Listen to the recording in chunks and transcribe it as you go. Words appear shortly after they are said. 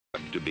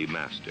to be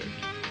mastered.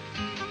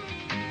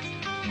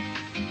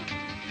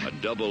 A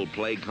double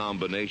play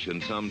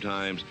combination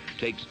sometimes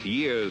takes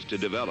years to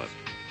develop,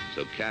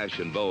 so Cash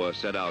and Boa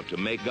set out to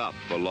make up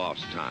for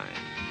lost time.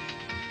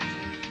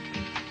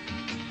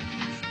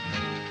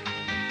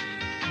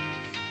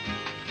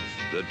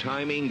 The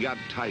timing got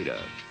tighter,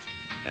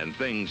 and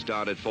things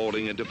started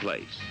falling into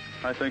place.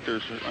 I think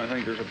there's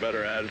a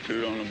better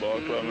attitude on the ball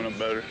club and a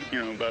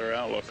better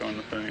outlook on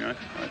the thing. I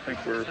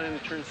think we're trying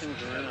to turn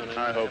things around.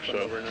 I hope so.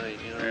 Overnight,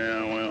 you know?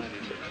 Yeah, well,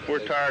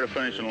 we're tired of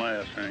finishing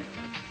last, Hank.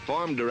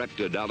 Farm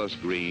director Dallas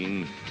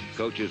Green,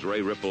 coaches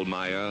Ray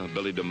Ripplemeyer,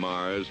 Billy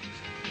DeMars,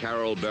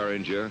 Carol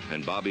Behringer,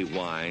 and Bobby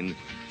Wine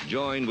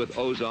joined with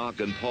Ozark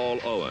and Paul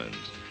Owens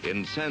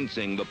in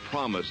sensing the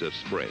promise of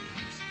spring.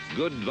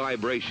 Good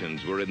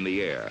vibrations were in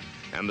the air,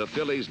 and the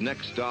Phillies'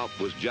 next stop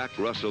was Jack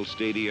Russell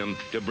Stadium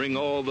to bring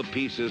all the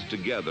pieces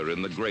together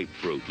in the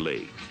Grapefruit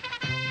League.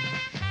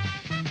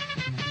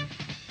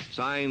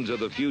 Signs of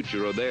the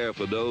future are there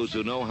for those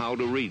who know how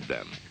to read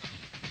them.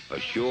 A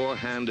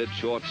sure-handed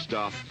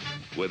shortstop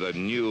with a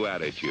new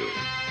attitude.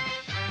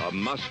 A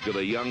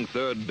muscular young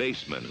third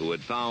baseman who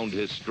had found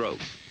his stroke.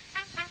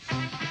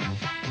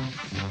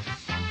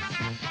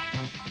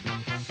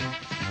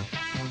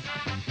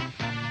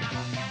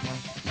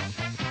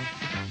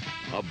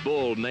 A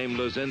bull named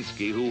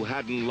Lozinski who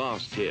hadn't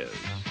lost his.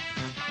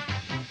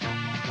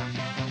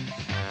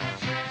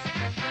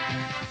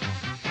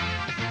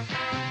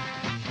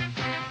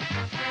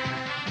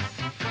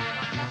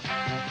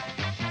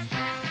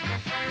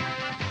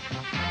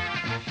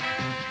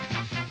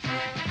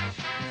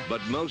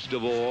 But most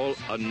of all,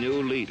 a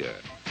new leader.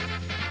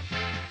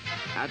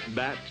 At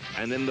bat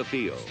and in the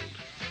field.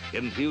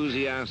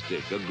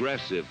 Enthusiastic,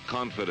 aggressive,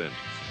 confident.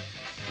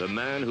 The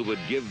man who would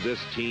give this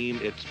team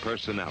its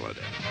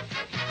personality.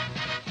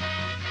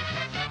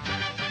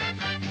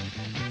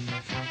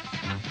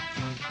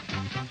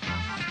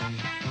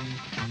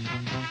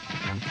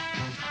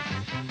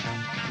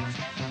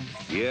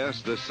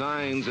 Yes, the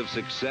signs of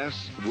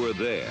success were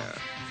there.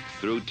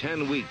 Through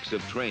 10 weeks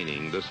of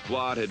training, the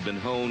squad had been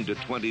honed to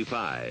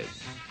 25,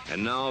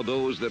 and now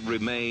those that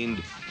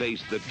remained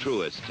faced the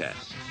truest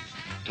test.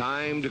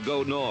 Time to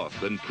go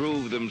north and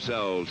prove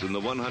themselves in the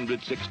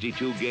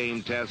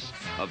 162-game test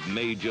of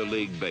Major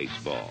League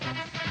Baseball.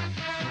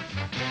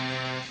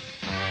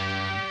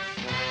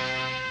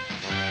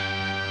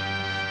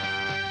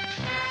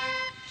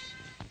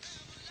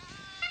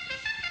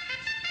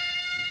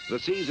 The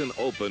season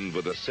opened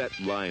with a set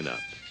lineup.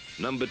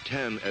 Number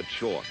 10 at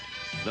short,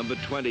 number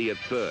 20 at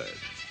third,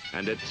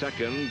 and at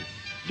second,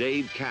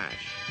 Dave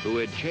Cash, who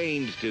had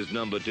changed his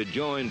number to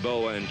join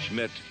Boa and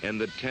Schmidt in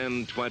the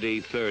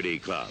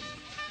 10-20-30 club.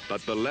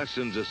 But the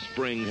lessons of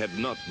spring had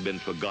not been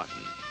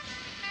forgotten.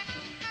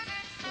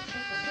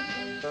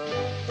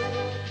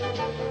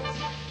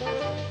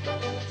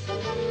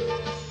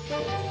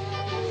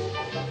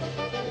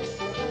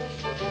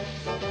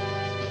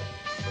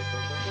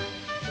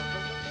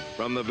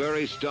 From the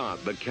very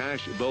start, the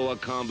Cash-Boa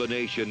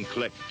combination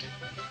clicked,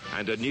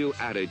 and a new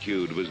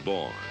attitude was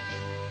born.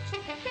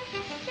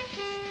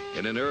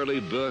 In an early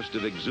burst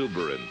of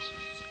exuberance,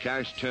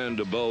 Cash turned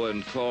to Boa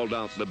and called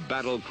out the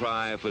battle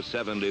cry for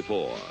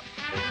 74.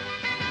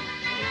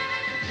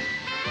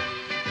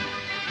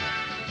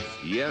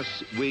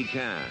 Yes, we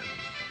can.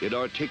 It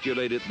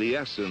articulated the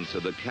essence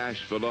of the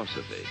Cash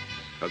philosophy,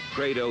 a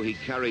credo he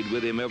carried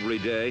with him every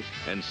day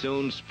and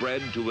soon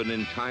spread to an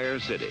entire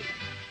city.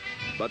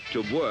 But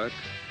to work,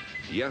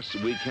 yes,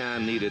 we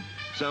can needed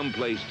some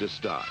place to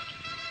start.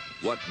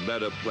 What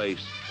better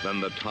place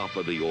than the top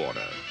of the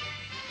order?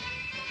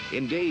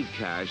 In Dave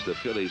Cash, the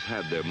Phillies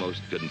had their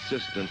most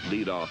consistent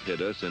leadoff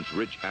hitter since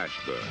Rich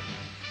Ashburn.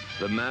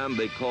 The man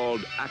they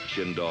called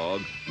Action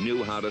Dog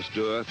knew how to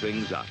stir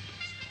things up.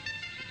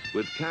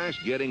 With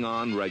Cash getting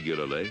on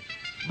regularly,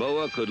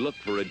 Boa could look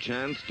for a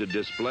chance to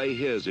display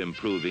his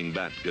improving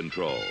bat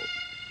control.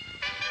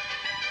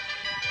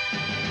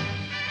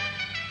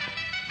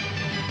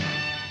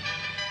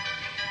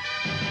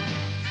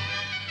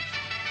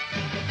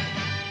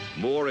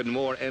 More and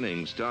more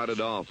innings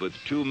started off with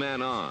 2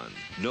 men on,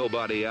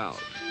 nobody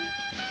out.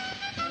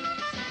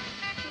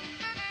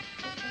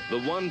 The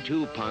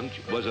 1-2 punch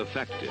was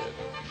effective,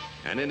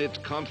 and in its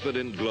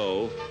confident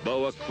glow,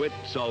 Boa quit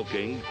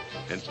sulking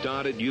and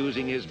started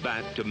using his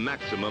bat to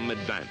maximum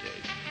advantage.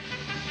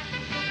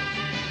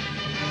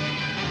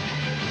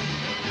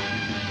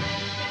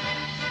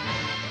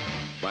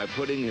 By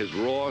putting his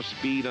raw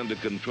speed under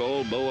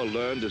control, Boa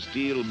learned to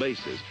steal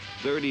bases,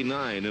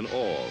 39 in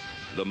all,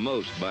 the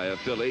most by a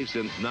Philly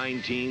since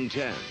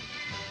 1910.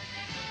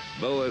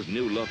 Boa's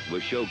new look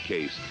was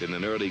showcased in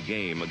an early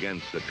game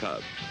against the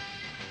Cubs.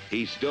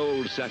 He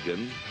stole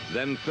second,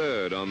 then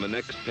third on the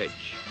next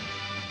pitch.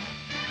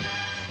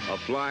 A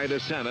fly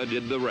to center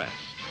did the rest.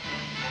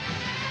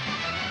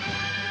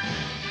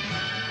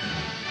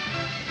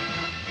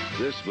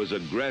 This was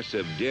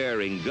aggressive,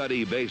 daring,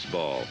 gutty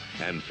baseball,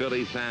 and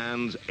Philly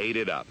fans ate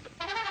it up.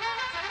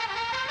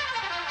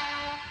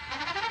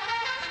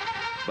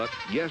 But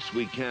Yes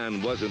We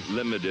Can wasn't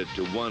limited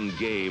to one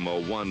game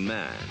or one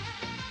man.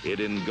 It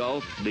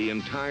engulfed the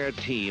entire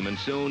team, and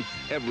soon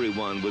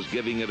everyone was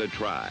giving it a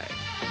try.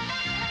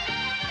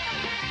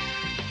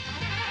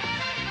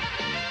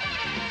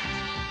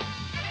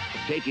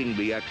 Taking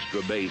the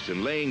extra base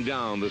and laying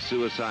down the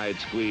suicide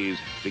squeeze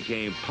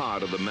became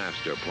part of the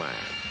master plan.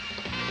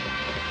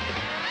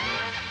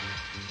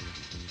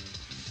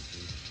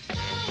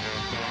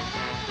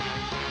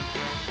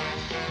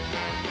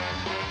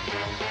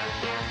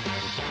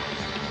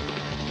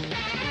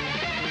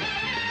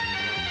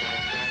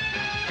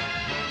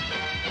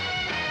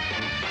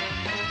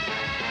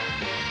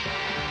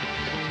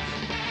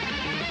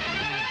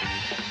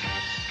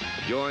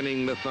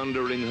 Joining the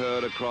thundering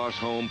herd across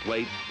home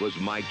plate was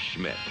Mike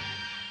Schmidt.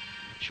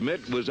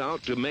 Schmidt was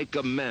out to make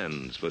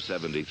amends for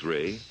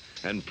 73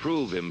 and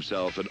prove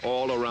himself an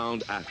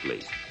all-around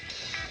athlete.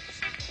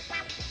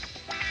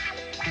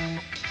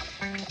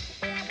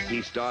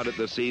 He started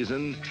the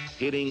season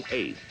hitting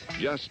 8th,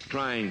 just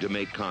trying to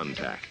make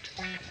contact.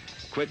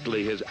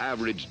 Quickly, his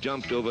average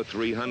jumped over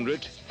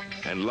 300,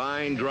 and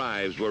line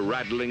drives were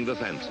rattling the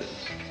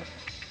fences.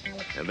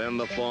 And then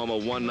the former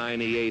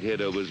 198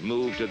 hitter was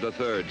moved to the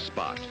 3rd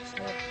spot,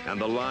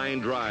 and the line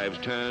drives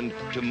turned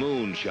to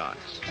moon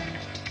shots.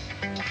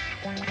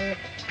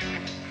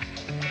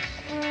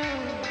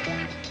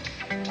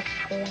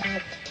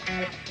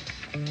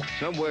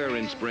 Somewhere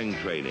in spring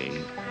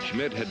training,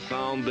 Schmidt had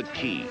found the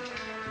key.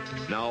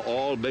 Now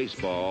all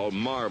baseball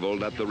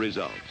marveled at the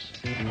results.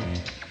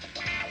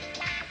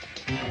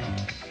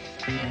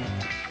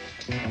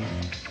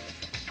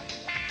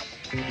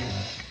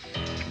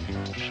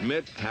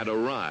 Schmidt had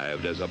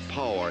arrived as a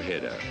power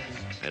hitter,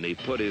 and he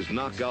put his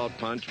knockout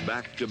punch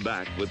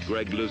back-to-back with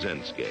Greg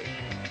Luzinski.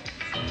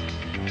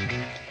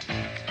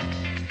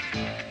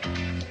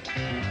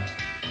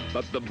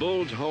 But the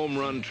Bulls' home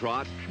run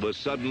trot was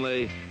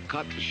suddenly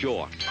cut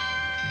short.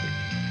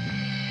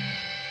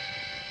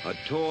 A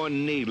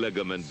torn knee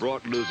ligament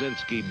brought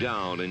Luzinski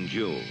down in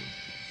June.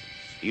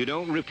 You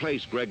don't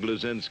replace Greg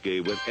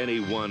Luzinski with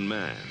any one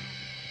man.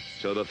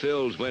 So the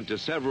Phils went to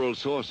several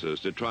sources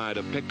to try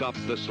to pick up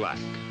the slack.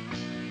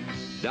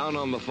 Down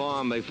on the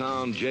farm, they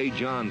found Jay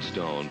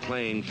Johnstone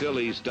playing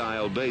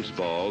Phillies-style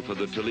baseball for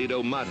the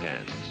Toledo Mud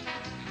Hens.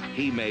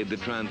 He made the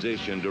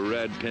transition to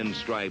red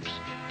pinstripes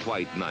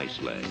quite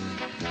nicely.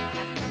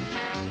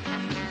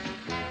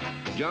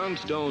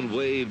 Johnstone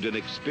waved an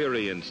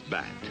experienced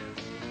bat.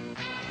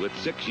 With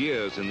 6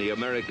 years in the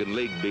American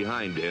League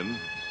behind him,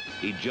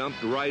 he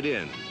jumped right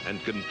in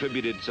and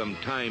contributed some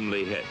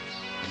timely hits.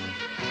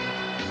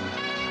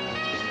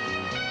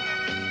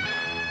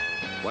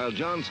 While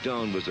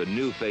Johnstone was a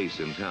new face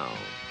in town,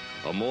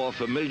 a more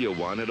familiar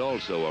one had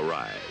also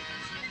arrived.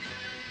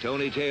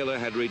 Tony Taylor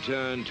had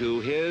returned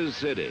to his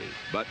city,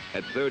 but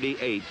at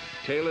 38,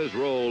 Taylor's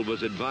role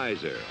was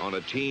advisor on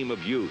a team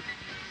of youth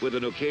with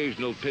an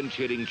occasional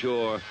pinch-hitting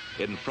chore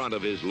in front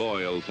of his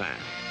loyal fans.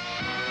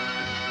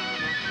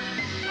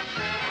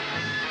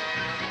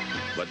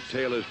 But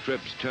Taylor's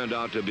trips turned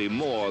out to be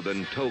more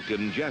than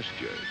token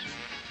gestures.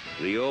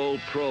 The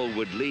old pro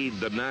would lead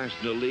the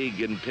National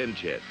League in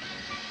pinch hits.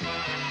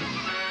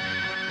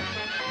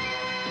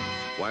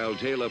 While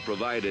Taylor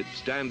provided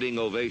standing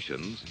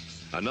ovations,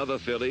 another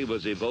Philly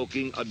was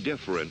evoking a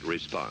different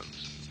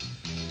response.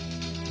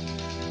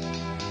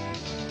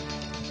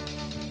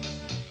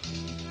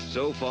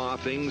 So far,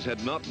 things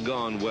had not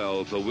gone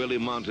well for Willie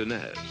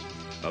Montanez,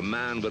 a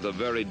man with a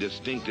very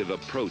distinctive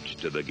approach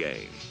to the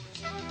game.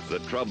 The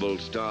trouble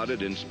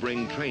started in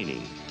spring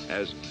training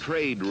as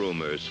trade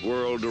rumors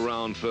swirled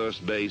around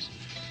first base,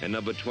 and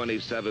number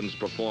 27's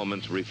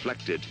performance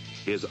reflected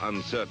his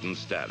uncertain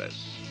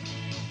status.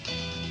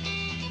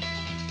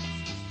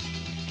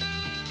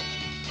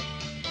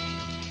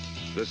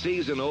 The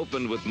season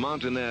opened with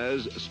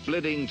Montanez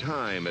splitting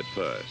time at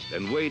first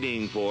and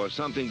waiting for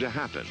something to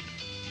happen.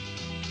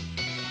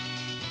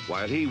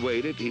 While he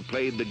waited, he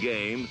played the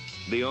game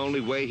the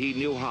only way he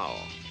knew how,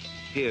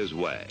 his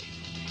way.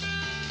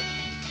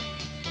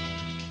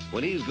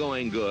 When he's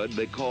going good,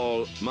 they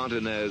call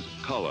Montanez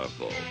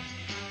colorful.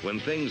 When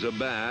things are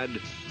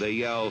bad, they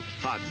yell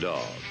hot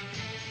dog.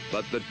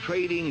 But the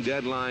trading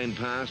deadline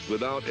passed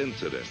without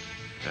incident,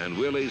 and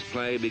Willie's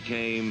play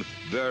became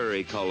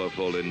very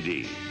colorful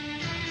indeed.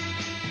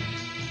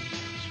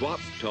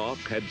 Swap talk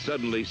had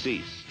suddenly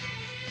ceased,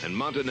 and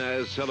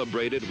Montanez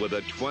celebrated with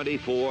a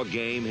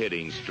 24-game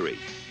hitting streak,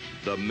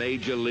 the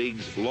Major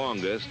League's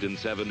longest in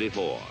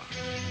 74.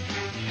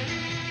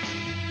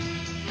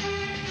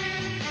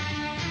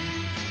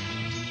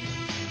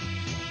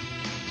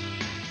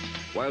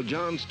 While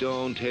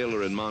Johnstone,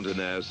 Taylor, and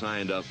Montanez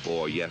signed up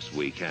for Yes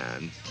We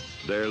Can,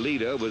 their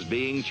leader was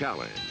being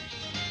challenged.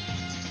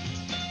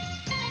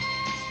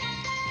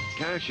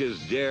 Cash's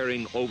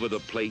daring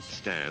over-the-plate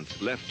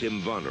stance left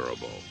him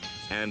vulnerable,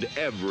 and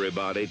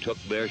everybody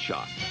took their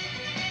shot.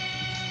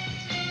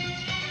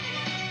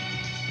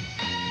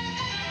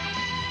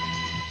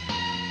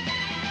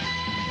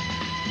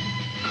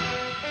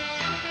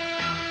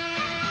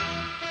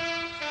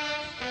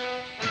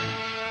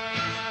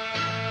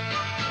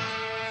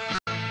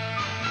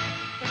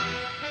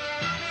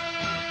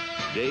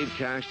 Dave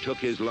Cash took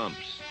his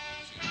lumps,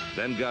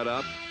 then got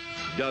up,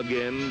 dug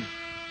in,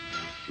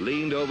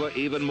 leaned over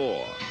even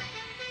more,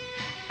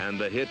 and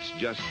the hits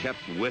just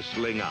kept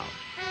whistling out.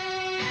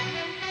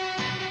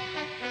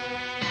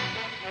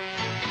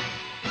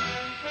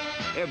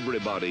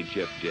 Everybody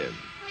chipped in.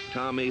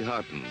 Tommy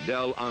Hutton,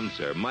 Del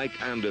Unser,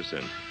 Mike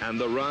Anderson, and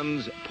the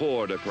runs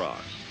poured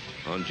across.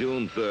 On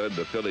June 3rd,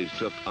 the Phillies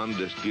took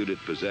undisputed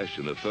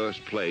possession of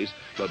first place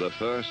for the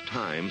first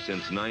time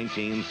since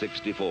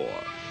 1964.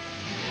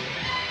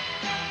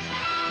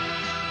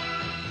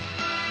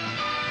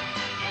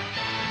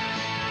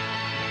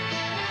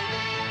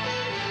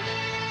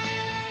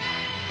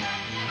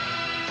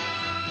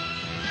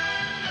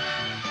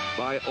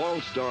 By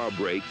All-Star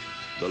break,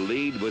 the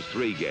lead was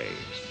 3 games,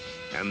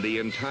 and the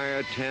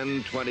entire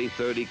 10, 20,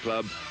 30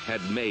 club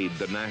had made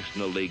the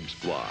National League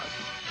squad.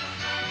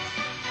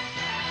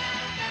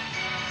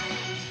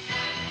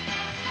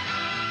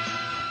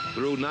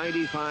 Through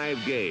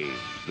 95 games,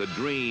 the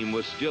dream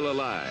was still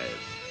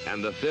alive,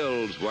 and the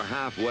Phils were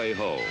halfway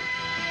home.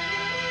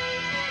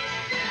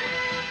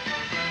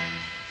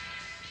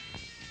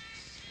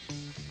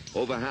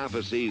 Over half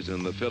a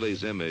season, the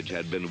Phillies' image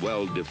had been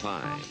well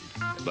defined,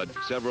 but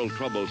several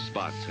trouble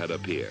spots had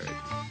appeared.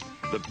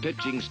 The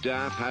pitching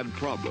staff had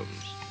problems.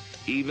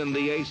 Even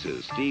the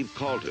aces, Steve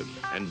Carlton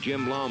and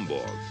Jim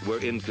Lomborg, were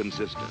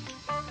inconsistent.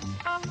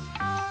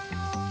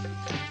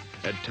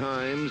 At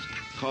times,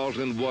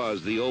 Carlton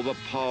was the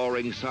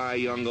overpowering Cy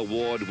Young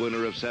Award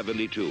winner of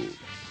 '72.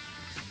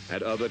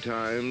 At other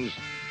times,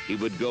 he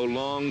would go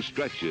long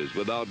stretches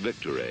without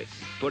victory,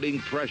 putting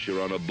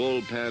pressure on a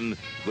bullpen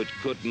which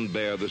couldn't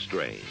bear the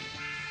strain.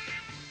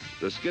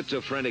 The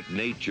schizophrenic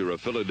nature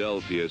of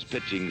Philadelphia's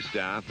pitching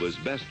staff was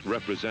best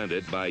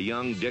represented by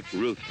young Dick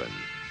Ruthven.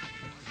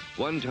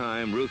 One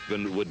time,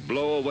 Ruthven would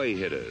blow away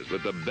hitters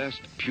with the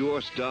best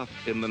pure stuff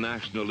in the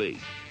National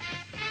League.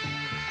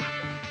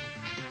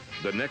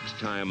 The next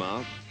time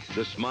out,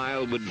 the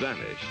smile would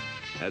vanish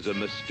as a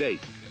mistake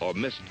or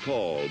missed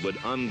call would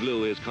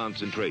unglue his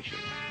concentration.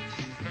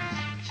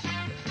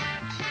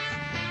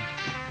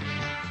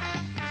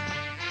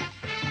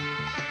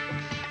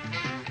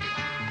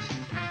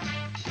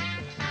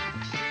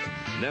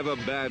 Never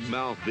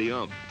badmouth the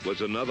ump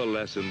was another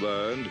lesson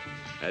learned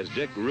as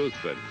Dick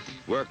Ruthven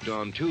worked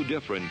on 2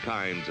 different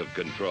kinds of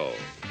control.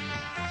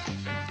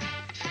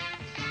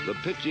 The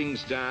pitching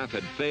staff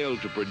had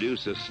failed to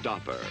produce a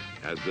stopper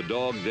as the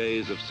dog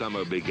days of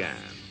summer began.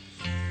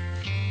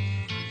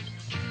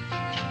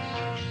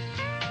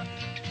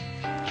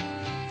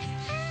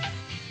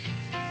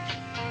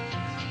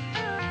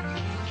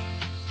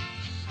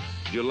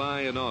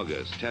 July and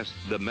August test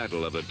the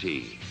mettle of a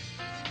team.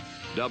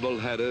 Double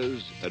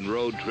headers and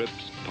road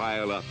trips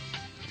pile up.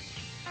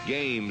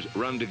 Games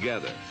run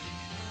together,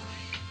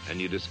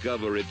 and you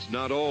discover it's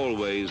not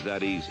always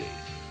that easy.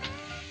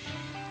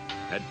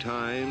 At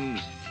times,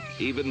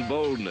 even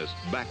boldness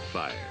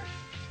backfired,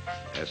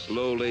 as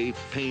slowly,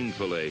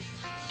 painfully,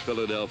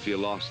 Philadelphia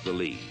lost the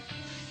lead,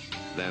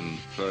 then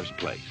first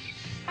place.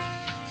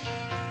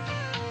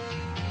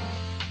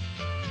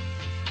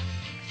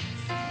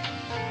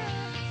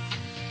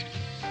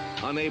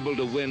 Unable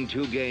to win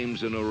 2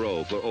 games in a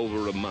row for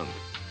over a month,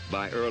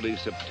 by early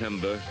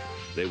September,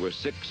 they were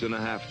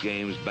 6.5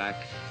 games back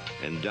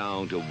and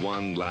down to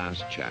 1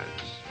 last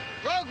chance.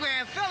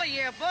 Program, Philly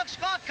yearbook,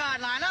 scorecard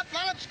lineup,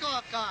 Philip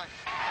scorecard.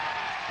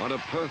 On a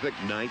perfect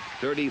night,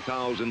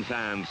 30,000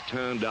 fans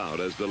turned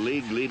out as the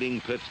league-leading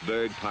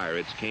Pittsburgh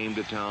Pirates came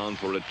to town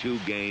for a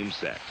 2-game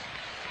set.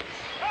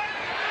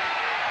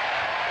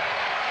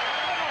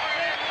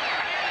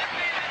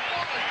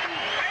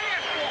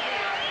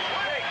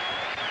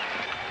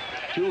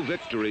 Two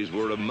victories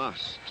were a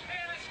must,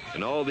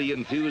 and all the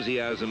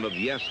enthusiasm of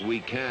yes, we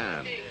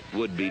can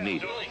would be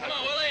needed. Come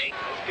on, Willie.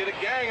 Let's get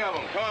a gang of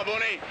them. Come on,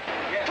 Booney.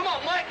 Yeah. Come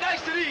on, Mike.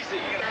 Nice and easy.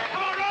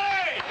 Come on,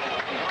 Willie.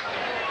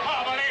 Come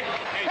on, buddy.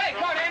 Hey,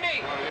 come on,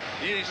 Andy.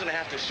 You're just going to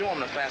have to show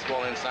him the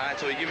fastball inside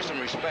so he gives you some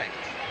respect.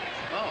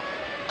 Oh.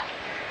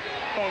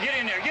 Come on, get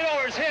in there. Get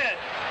over his head.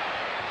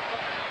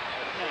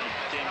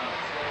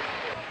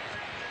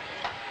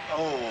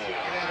 Oh.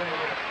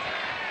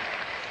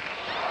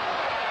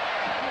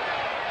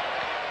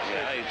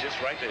 Yeah, he's just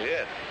right to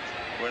hit.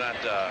 We're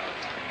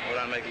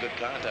not making good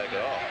contact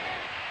at all.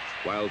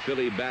 While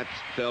Philly bats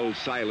fell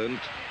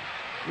silent,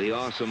 the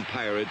awesome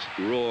Pirates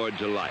roared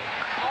to life.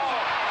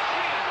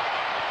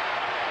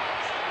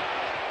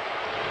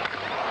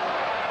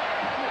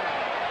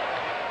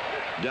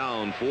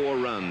 Down 4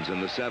 runs in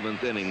the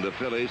 7th inning, the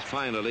Phillies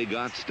finally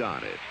got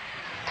started.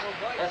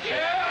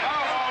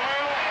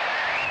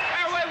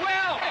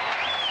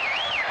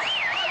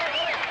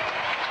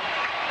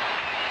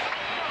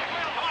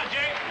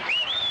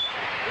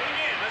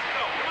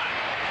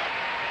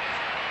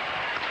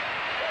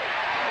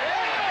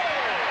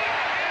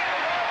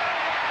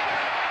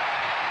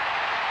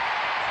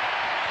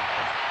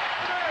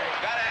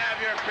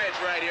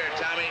 Pitch right here,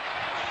 Tommy.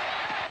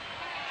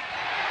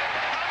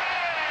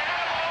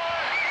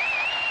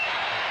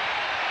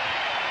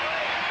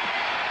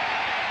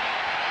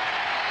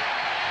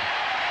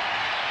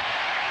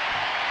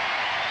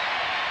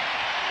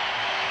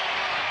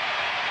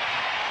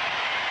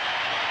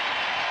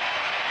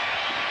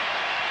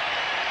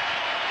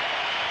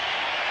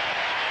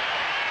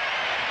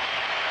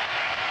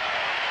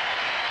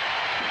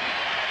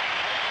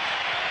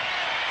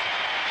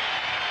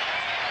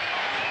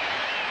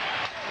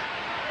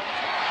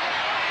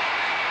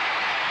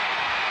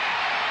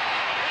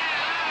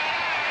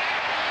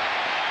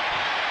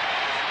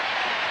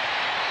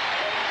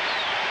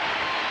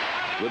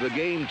 With the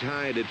game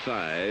tied at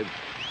 5,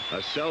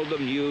 a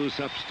seldom-used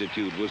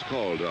substitute was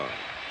called on.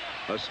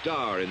 A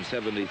star in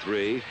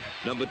 '73,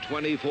 number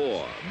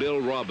 24,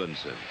 Bill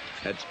Robinson,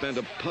 had spent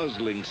a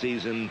puzzling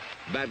season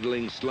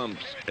battling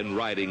slumps and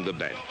riding the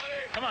bench.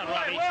 Come on,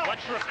 Robbie.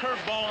 Watch for a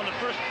curveball on the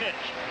first pitch.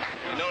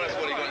 You know that's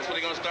what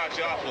he's gonna start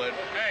you off with.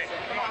 Hey,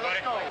 come on, buddy.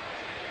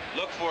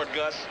 Look for it,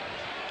 Gus.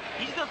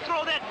 He's gonna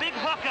throw that big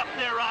hook up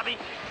there, Robbie.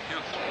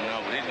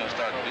 No, but he's gonna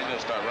start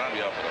rounding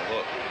you off with a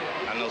hook.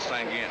 I know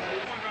Sanguin.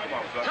 Come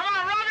on, Gus. Come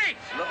on, Robbie!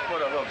 Look for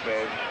the hook,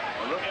 babe.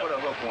 Look for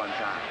the hook one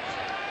time.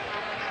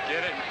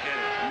 Get it.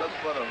 Look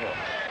for the hook.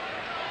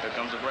 Here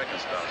comes the breaking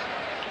stuff.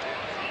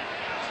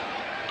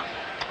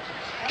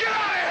 Get out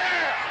of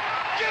here!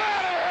 Get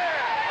out of here!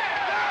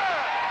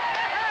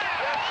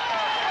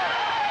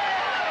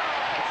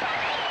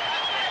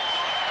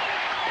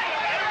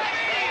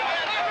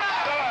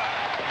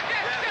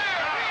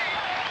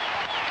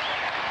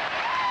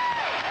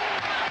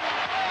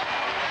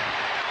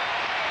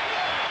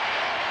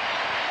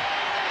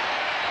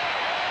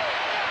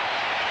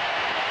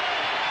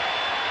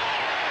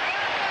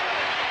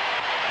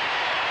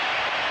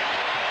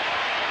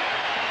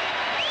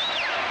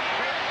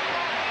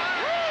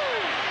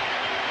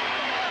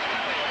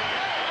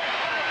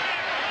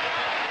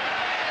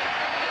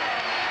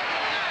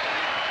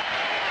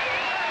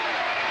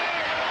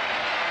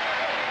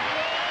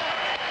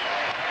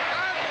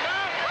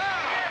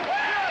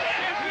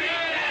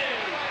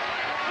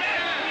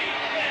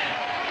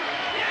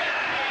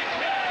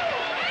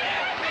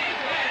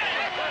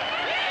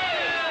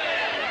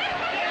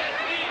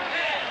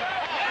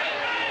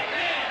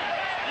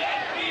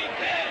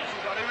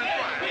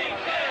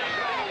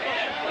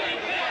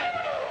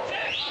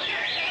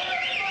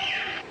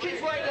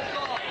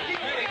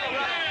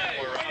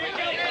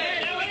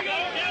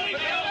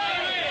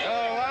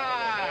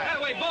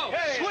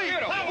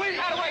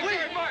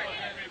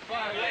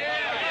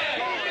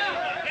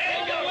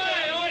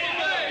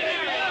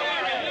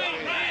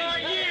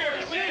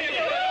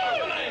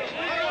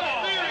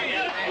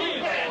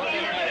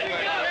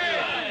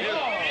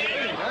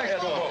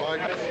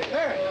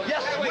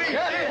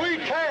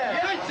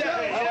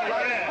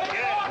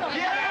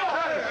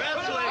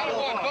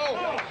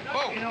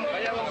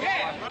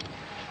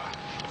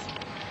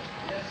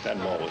 That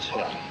ball was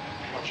hit.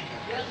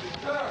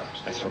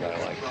 That's what I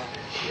like.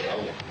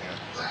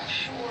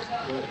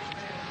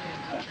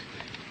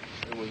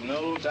 There was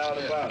no doubt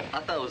about it.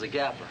 I thought it was a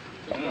gapper.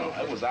 No,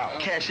 it was out.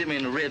 Cash hit me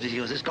in the ribs and he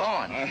goes, it's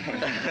gone.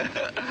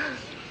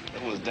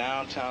 It was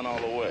downtown all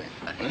the way.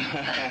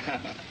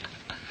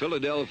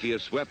 Philadelphia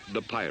swept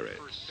the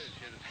Pirates,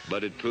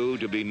 but it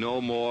proved to be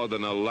no more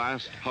than a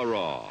last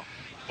hurrah.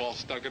 Ball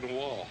stuck in the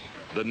wall.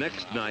 The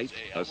next night,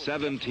 a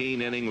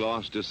 17-inning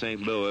loss to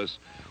St. Louis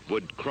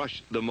would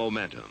crush the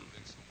momentum,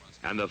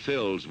 and the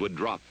Phils would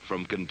drop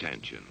from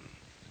contention.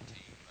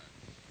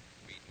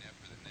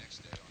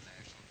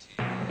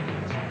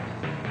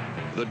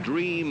 The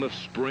dream of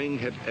spring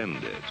had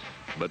ended,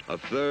 but a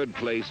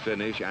third-place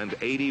finish and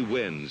 80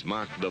 wins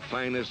marked the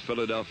finest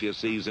Philadelphia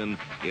season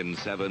in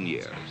 7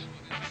 years.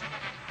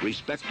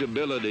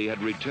 Respectability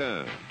had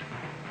returned,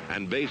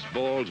 and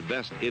baseball's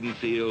best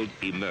infield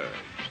emerged.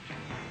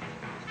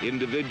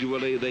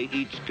 Individually, they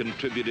each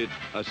contributed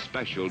a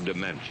special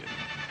dimension.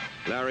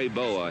 Larry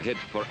Boa hit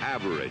for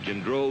average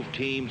and drove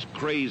teams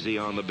crazy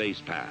on the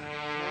base path.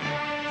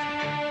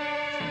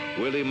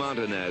 Willie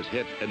Montanez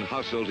hit and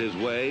hustled his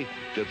way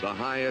to the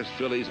highest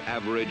Phillies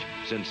average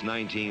since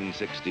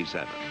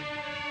 1967.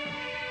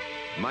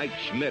 Mike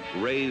Schmidt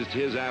raised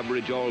his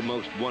average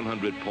almost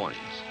 100 points,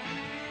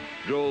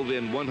 drove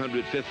in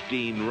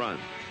 115 runs,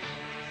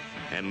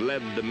 and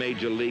led the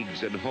major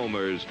leagues in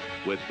homers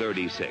with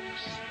 36.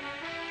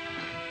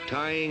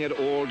 Tying it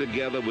all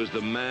together was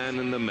the man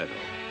in the middle.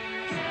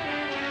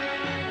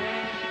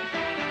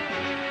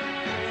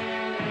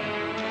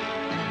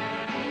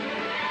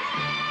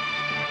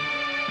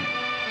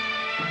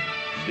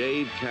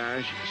 Dave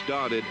Cash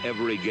started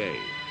every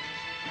game,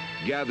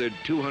 gathered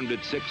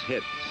 206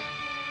 hits,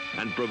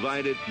 and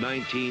provided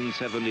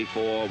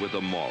 1974 with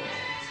a moral.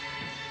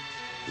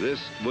 This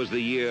was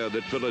the year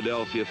that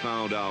Philadelphia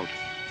found out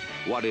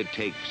what it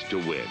takes to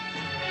win.